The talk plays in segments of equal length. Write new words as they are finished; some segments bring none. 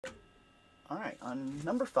Alright, on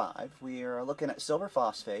number 5, we are looking at silver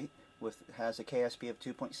phosphate, has a KSP of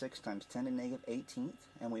 2.6 times 10 to the negative 18th,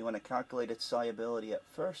 and we want to calculate its solubility at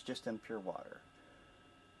first just in pure water.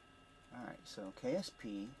 Alright, so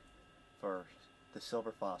KSP for the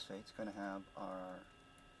silver phosphate is going to have our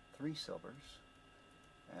 3 silvers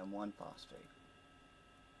and 1 phosphate.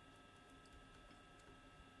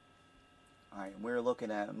 Alright, we're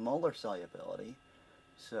looking at molar solubility.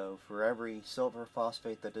 So for every silver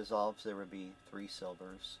phosphate that dissolves, there would be 3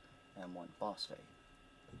 silvers and 1 phosphate.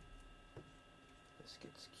 This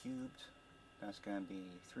gets cubed. That's going to be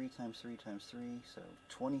 3 times 3 times 3, so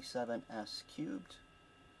 27s cubed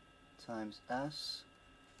times s.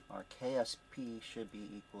 Our KSP should be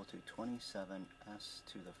equal to 27s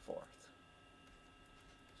to the 4th.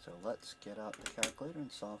 So let's get out the calculator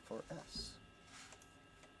and solve for s.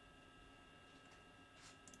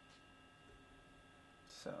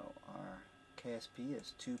 So our KSP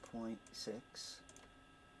is 2.6.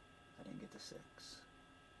 I didn't get the 6.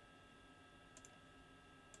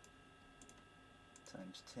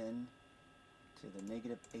 Times 10 to the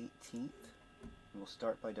negative 18th. We'll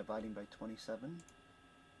start by dividing by 27.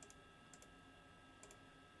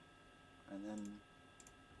 And then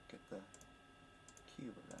get the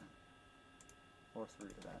cube of that, 4th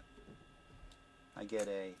root of that. I get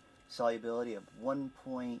a solubility of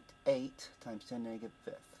 1.8 times 10 to the negative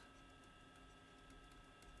 5th.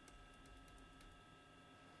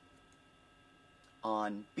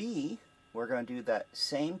 On B, we're going to do that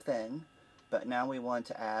same thing, but now we want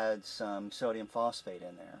to add some sodium phosphate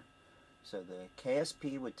in there. So the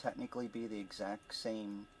KSP would technically be the exact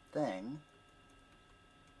same thing,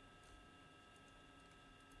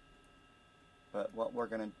 but what we're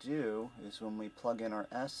going to do is when we plug in our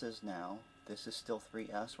S's now, this is still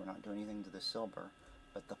 3s, we're not doing anything to the silver,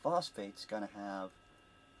 but the phosphate's going to have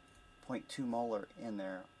 0.2 molar in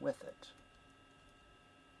there with it.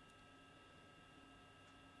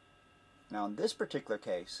 Now in this particular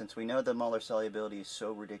case, since we know the molar solubility is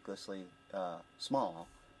so ridiculously small,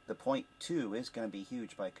 the 0.2 is going to be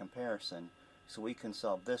huge by comparison, so we can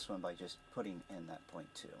solve this one by just putting in that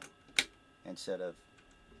 0.2 instead of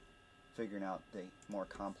figuring out the more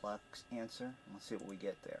complex answer. Let's see what we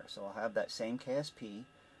get there. So I'll have that same KSP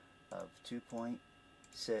of 2.6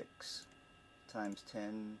 times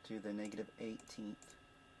 10 to the negative 18th.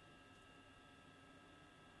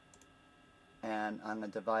 And I'm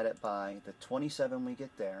going to divide it by the 27 we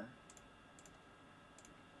get there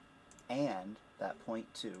and that 0.2.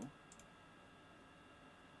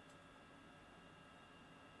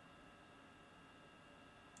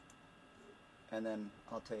 And then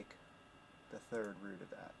I'll take the 3rd root of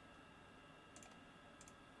that.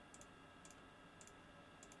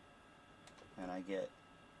 And I get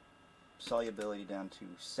solubility down to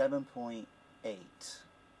 7.8.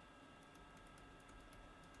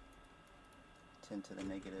 10 to the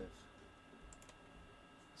negative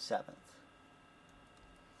 7th.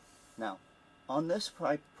 Now, on this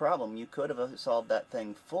problem, you could have solved that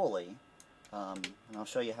thing fully, and I'll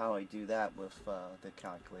show you how I do that with the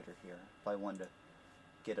calculator here, if I wanted to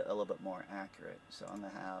get it a little bit more accurate. So I'm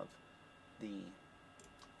going to have the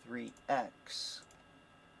 3x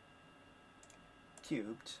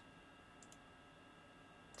cubed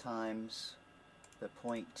times the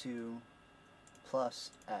 0.2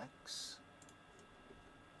 plus x,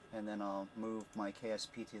 and then I'll move my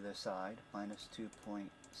KSP to the side, minus 2.6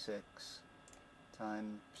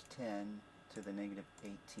 times 10 to the negative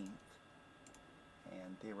 18th.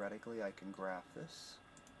 And theoretically I can graph this.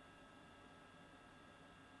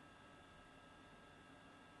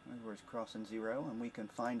 Where it's crossing 0, and we can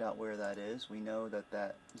find out where that is. We know that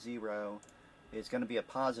that 0 is going to be a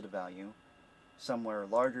positive value, somewhere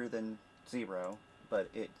larger than 0, but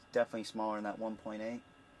it's definitely smaller than that 1.8.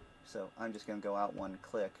 So I'm just going to go out one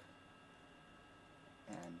click,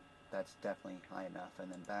 and that's definitely high enough.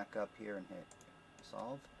 And then back up here and hit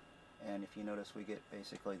solve. And if you notice, we get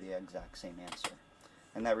basically the exact same answer.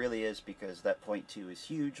 And that really is because that 0.2 is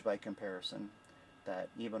huge by comparison, that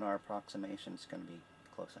even our approximation is going to be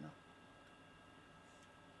close enough.